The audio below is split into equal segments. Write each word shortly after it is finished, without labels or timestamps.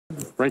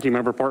Ranking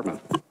Member Portman.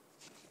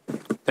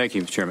 Thank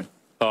you, Mr. Chairman.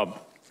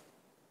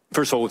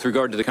 First of all, with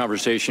regard to the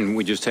conversation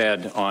we just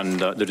had on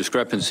the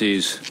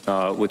discrepancies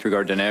with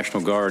regard to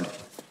National Guard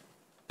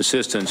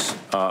assistance,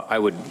 I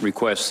would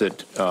request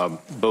that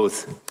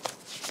both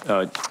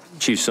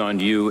Chief Sund,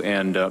 you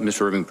and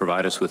Mr. Irving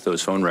provide us with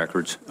those phone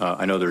records.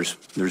 I know there's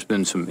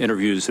been some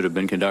interviews that have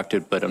been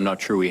conducted, but I'm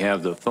not sure we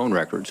have the phone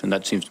records, and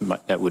that seems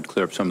that would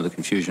clear up some of the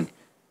confusion.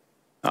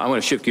 I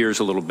want to shift gears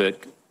a little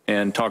bit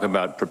and talk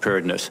about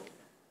preparedness.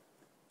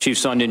 Chief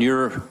Sund, in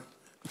your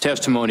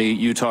testimony,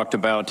 you talked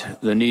about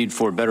the need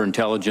for better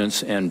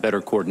intelligence and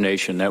better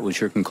coordination. That was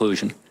your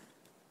conclusion.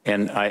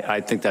 And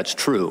I think that's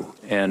true.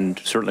 And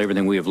certainly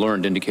everything we have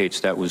learned indicates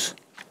that was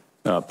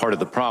part of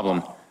the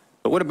problem.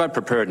 But what about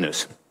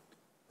preparedness?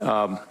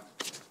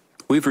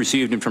 We've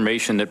received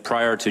information that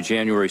prior to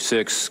January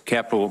 6th,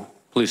 Capitol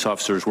police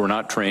officers were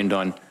not trained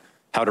on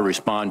how to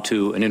respond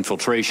to an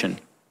infiltration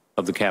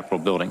of the Capitol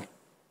building.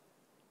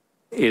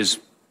 Is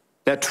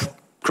that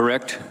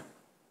correct,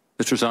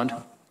 Mr.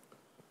 Sund?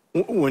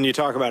 When you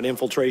talk about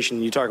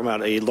infiltration, you talk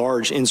about a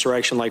large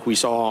insurrection like we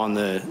saw on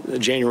the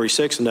January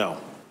 6th? No.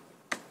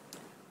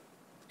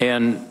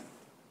 And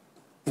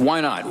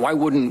why not? Why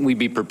wouldn't we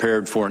be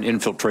prepared for an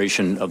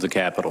infiltration of the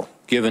Capitol?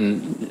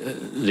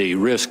 Given the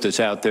risk that's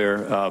out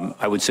there,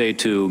 I would say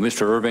to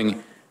Mr.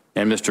 Irving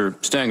and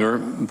Mr. Stenger,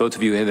 both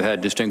of you have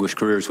had distinguished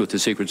careers with the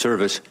Secret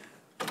Service.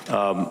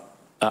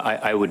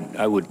 I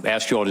would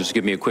ask you all to just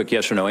give me a quick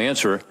yes or no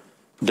answer.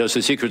 Does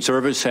the Secret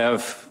Service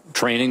have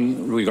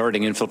training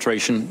regarding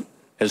infiltration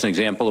as an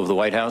example of the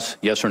White House?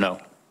 Yes or no?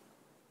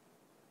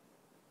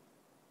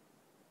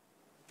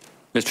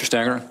 Mr.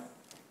 Stenger?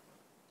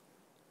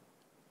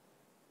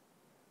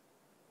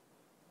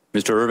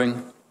 Mr.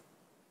 Irving?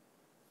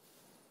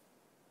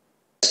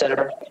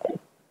 Senator?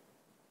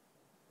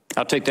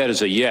 I'll take that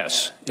as a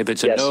yes. If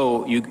it's a yes.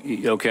 no,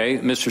 okay.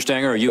 Mr.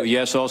 Stenger, are you a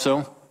yes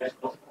also?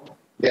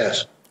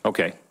 Yes.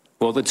 Okay.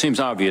 Well, it seems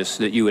obvious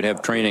that you would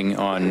have training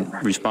on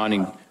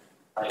responding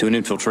to an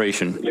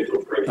infiltration.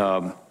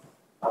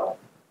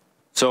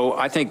 So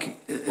I think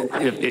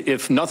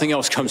if nothing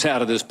else comes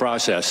out of this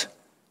process,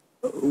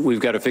 we've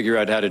got to figure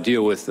out how to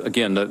deal with,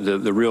 again,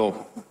 the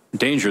real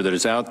danger that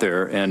is out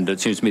there. And it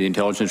seems to me the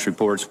intelligence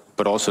reports,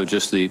 but also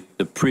just the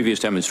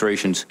previous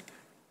demonstrations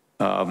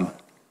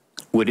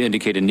would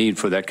indicate a need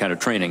for that kind of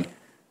training.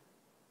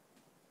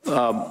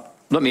 Let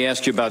me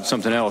ask you about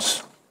something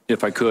else,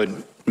 if I could,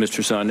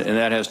 Mr. Sund, and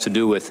that has to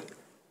do with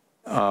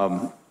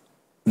the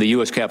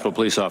U.S. Capitol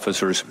police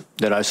officers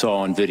that I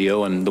saw on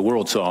video and the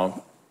world saw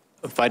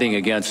fighting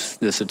against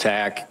this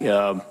attack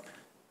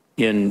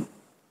in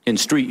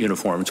street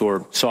uniforms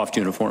or soft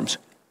uniforms.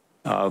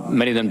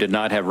 Many of them did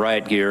not have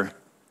riot gear.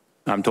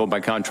 I'm told by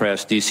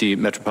contrast, D.C.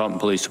 Metropolitan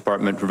Police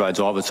Department provides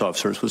all of its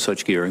officers with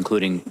such gear,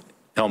 including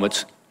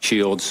helmets,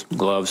 shields,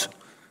 gloves,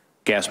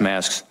 gas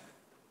masks.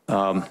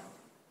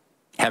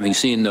 Having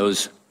seen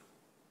those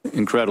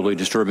incredibly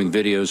disturbing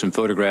videos and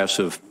photographs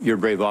of your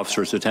brave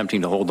officers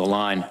attempting to hold the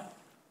line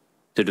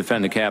to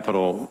defend the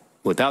Capitol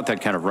without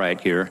that kind of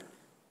riot gear,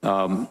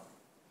 are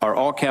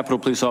all Capitol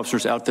police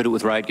officers outfitted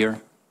with riot gear?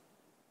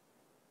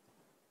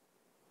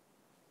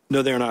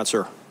 No, they're not,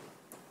 sir.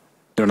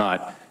 They're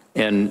not.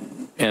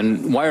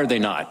 And why are they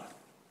not?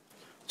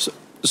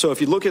 So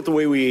if you look at the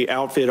way we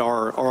outfit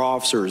our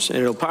officers, and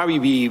it'll probably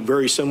be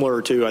very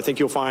similar to, I think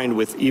you'll find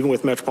even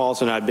with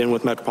Metropolitan, I've been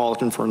with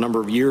Metropolitan for a number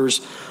of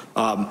years,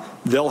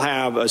 they'll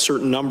have a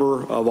certain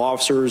number of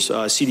officers,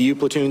 CDU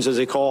platoons as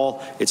they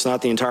call. It's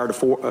not the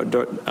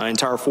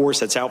entire force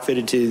that's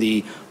outfitted to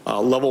the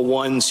level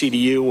 1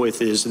 CDU with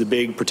the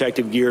big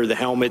protective gear, the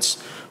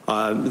helmets,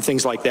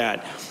 things like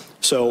that.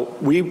 So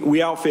we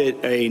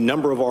outfit a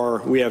number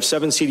of we have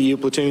 7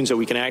 CDU platoons that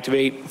we can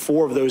activate.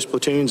 4 of those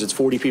platoons, it's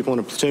 40 people in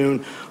a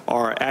platoon,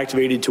 are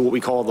activated to what we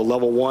call the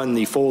level 1,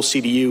 the full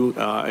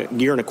CDU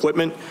gear and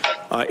equipment.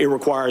 It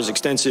requires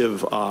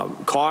extensive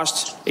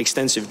costs,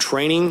 extensive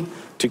training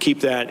to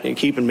keep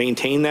and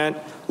maintain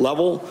that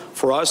level.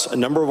 For us, a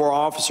number of our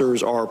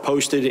officers are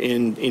posted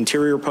in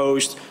interior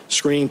posts,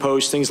 screening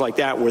posts, things like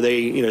that, where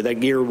that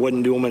gear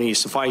wouldn't do them any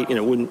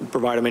wouldn't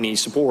provide them any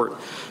support.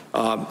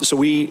 So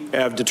we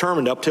have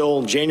determined up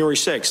till January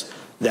 6th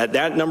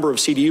that number of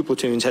CDU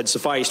platoons had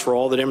sufficed for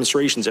all the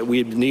demonstrations that we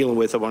had been dealing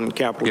with on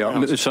Capitol. Yeah,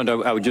 Mr.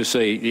 Sund, I would just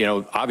say,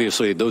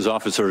 obviously those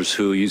officers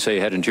who you say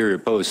had interior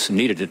posts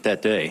needed it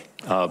that day.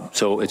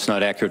 So it's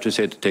not accurate to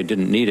say that they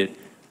didn't need it.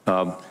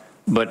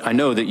 But I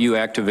know that you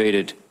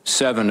activated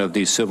 7 of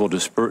these civil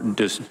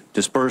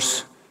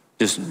disturbance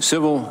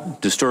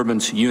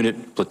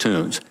unit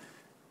platoons,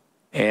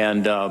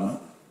 and that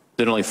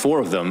only 4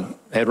 of them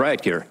had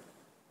riot gear.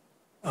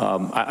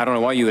 I don't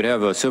know why you would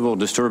have a civil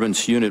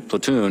disturbance unit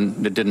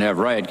platoon that didn't have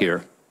riot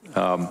gear,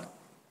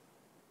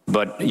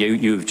 but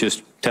you've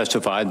just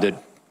testified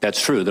that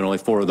that's true, that only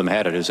 4 of them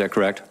had it. Is that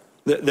correct?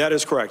 That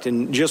is correct.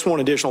 And just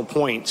one additional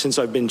point, since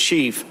I've been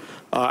chief,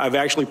 I've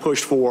actually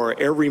pushed for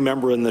every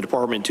member in the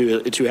department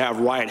to have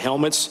riot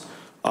helmets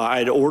I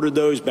had ordered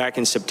those back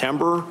in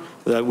September.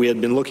 We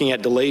had been looking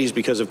at delays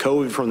because of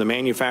COVID from the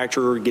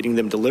manufacturer getting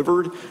them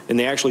delivered, and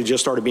they actually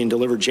just started being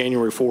delivered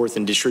January 4th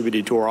and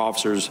distributed to our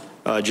officers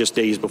just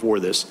days before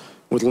this,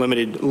 with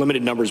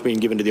limited numbers being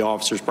given to the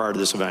officers prior to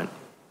this event.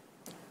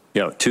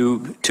 Yeah,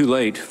 too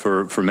late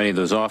for many of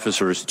those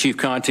officers. Chief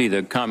Conti,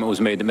 the comment was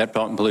made that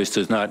Metropolitan Police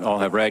does not all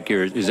have riot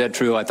gear. Is that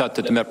true? I thought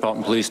that the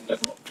Metropolitan Police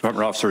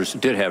Department officers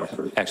did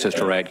have access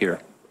to riot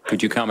gear.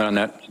 Could you comment on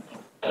that?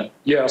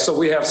 Yeah, so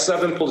we have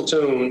 7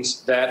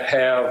 platoons that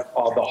have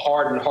the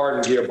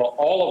hardened gear, but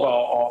all of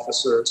our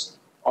officers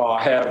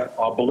have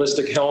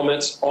ballistic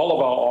helmets. All of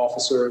our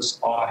officers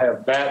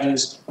have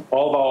batons.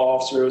 All of our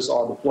officers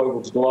are deployed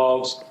with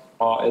gloves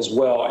as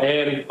well,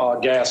 and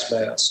gas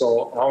masks.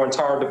 So our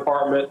entire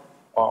department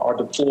are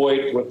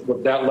deployed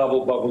with that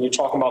level. But when you're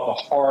talking about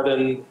the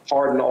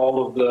harden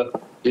all of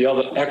the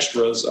other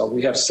extras,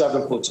 we have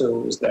 7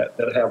 platoons that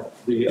have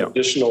the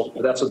additional.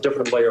 That's a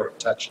different layer of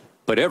protection.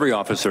 But every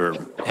officer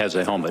has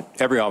a helmet.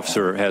 Every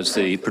officer has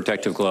the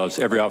protective gloves.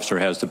 Every officer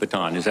has the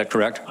baton. Is that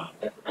correct?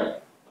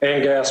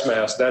 And gas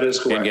mask. That is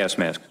correct. And gas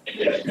mask.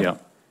 Yeah.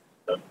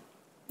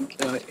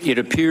 It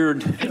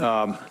appeared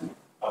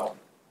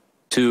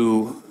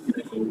to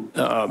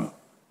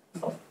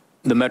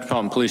the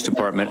Metropolitan Police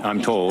Department,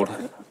 I'm told,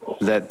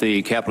 that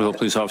the Capitol Hill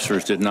police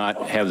officers did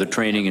not have the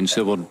training in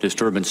civil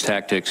disturbance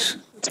tactics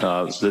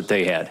that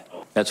they had.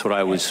 That's what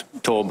I was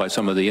told by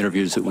some of the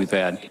interviews that we've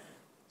had.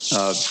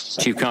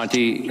 Chief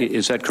Conti,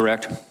 is that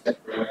correct?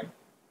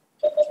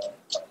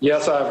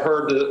 Yes, I've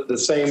heard the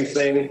same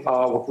thing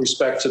with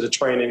respect to the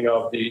training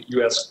of the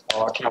U.S.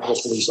 Capitol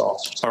Police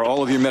officers. Are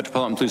all of your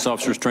Metropolitan Police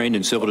officers trained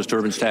in civil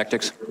disturbance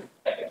tactics?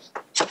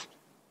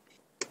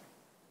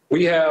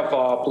 We have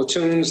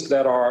platoons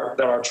that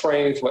are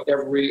trained for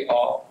every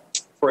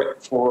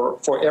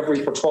for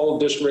every patrol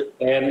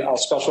district and our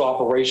special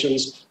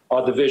operations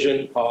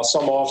division.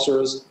 Some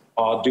officers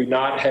do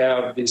not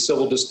have the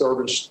civil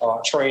disturbance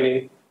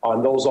training.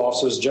 Those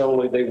officers,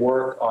 generally, they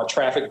work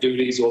traffic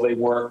duties or they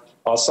work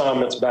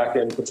assignments back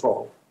in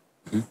patrol.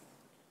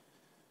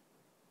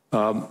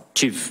 Mm-hmm.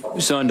 Chief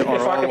Sund,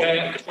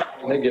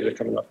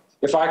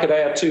 if I could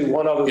add to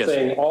one other yes.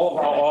 thing, all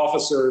of our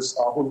officers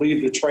who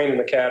leave the training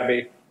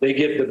academy, they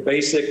get the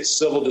basic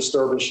civil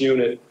disturbance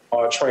unit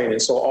training.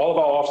 So all of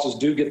our officers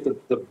do get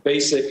the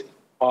basic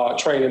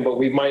training, but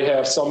we might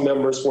have some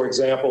members, for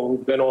example,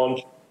 who've been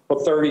on for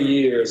 30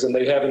 years and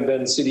they haven't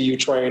been CDU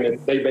trained, and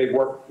they may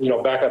work,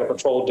 back at a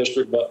patrol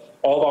district, but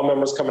all of our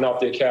members coming out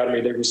the academy,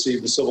 they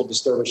receive the civil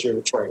disturbance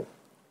unit training.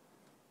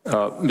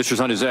 Mr.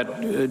 Sund, is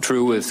that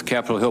true with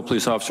Capitol Hill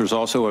police officers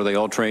also? Are they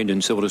all trained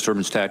in civil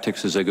disturbance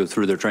tactics as they go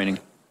through their training?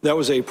 That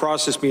was a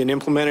process being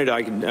implemented.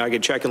 I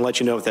could check and let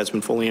you know if that's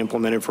been fully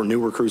implemented for new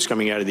recruits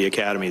coming out of the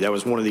academy. That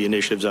was one of the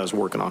initiatives I was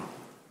working on.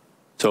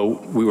 So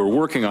we were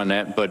working on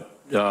that, but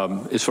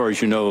as far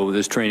as you know,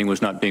 this training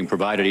was not being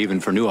provided even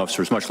for new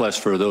officers, much less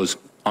for those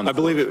on the I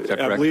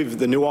believe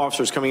the new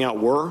officers coming out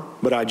were,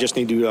 but I just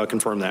need to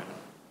confirm that.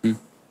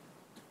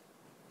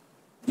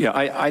 Yeah,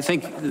 I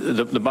think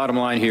the bottom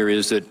line here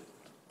is that,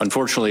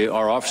 unfortunately,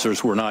 our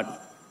officers were not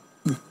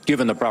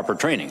given the proper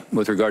training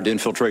with regard to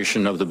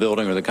infiltration of the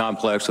building or the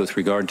complex, with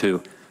regard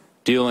to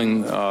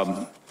dealing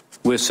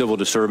with civil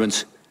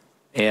disturbance,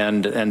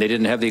 and they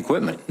didn't have the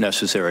equipment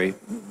necessary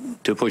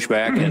to push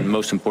back and,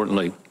 most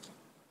importantly,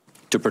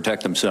 to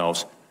protect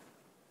themselves.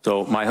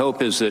 So my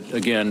hope is that,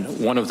 again,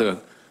 one of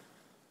the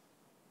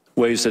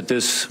ways that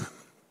this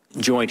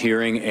joint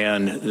hearing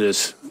and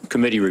this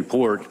committee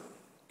report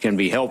can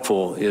be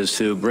helpful is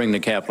to bring the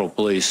Capitol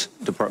Police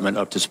Department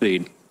up to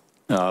speed.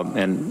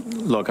 And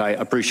look, I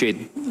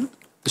appreciate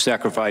the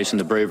sacrifice and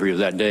the bravery of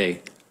that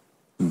day,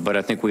 but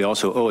I think we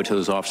also owe it to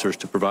those officers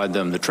to provide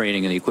them the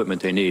training and the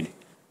equipment they need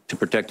to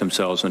protect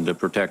themselves and to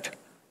protect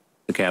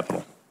the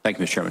Capitol. Thank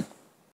you, Mr. Chairman.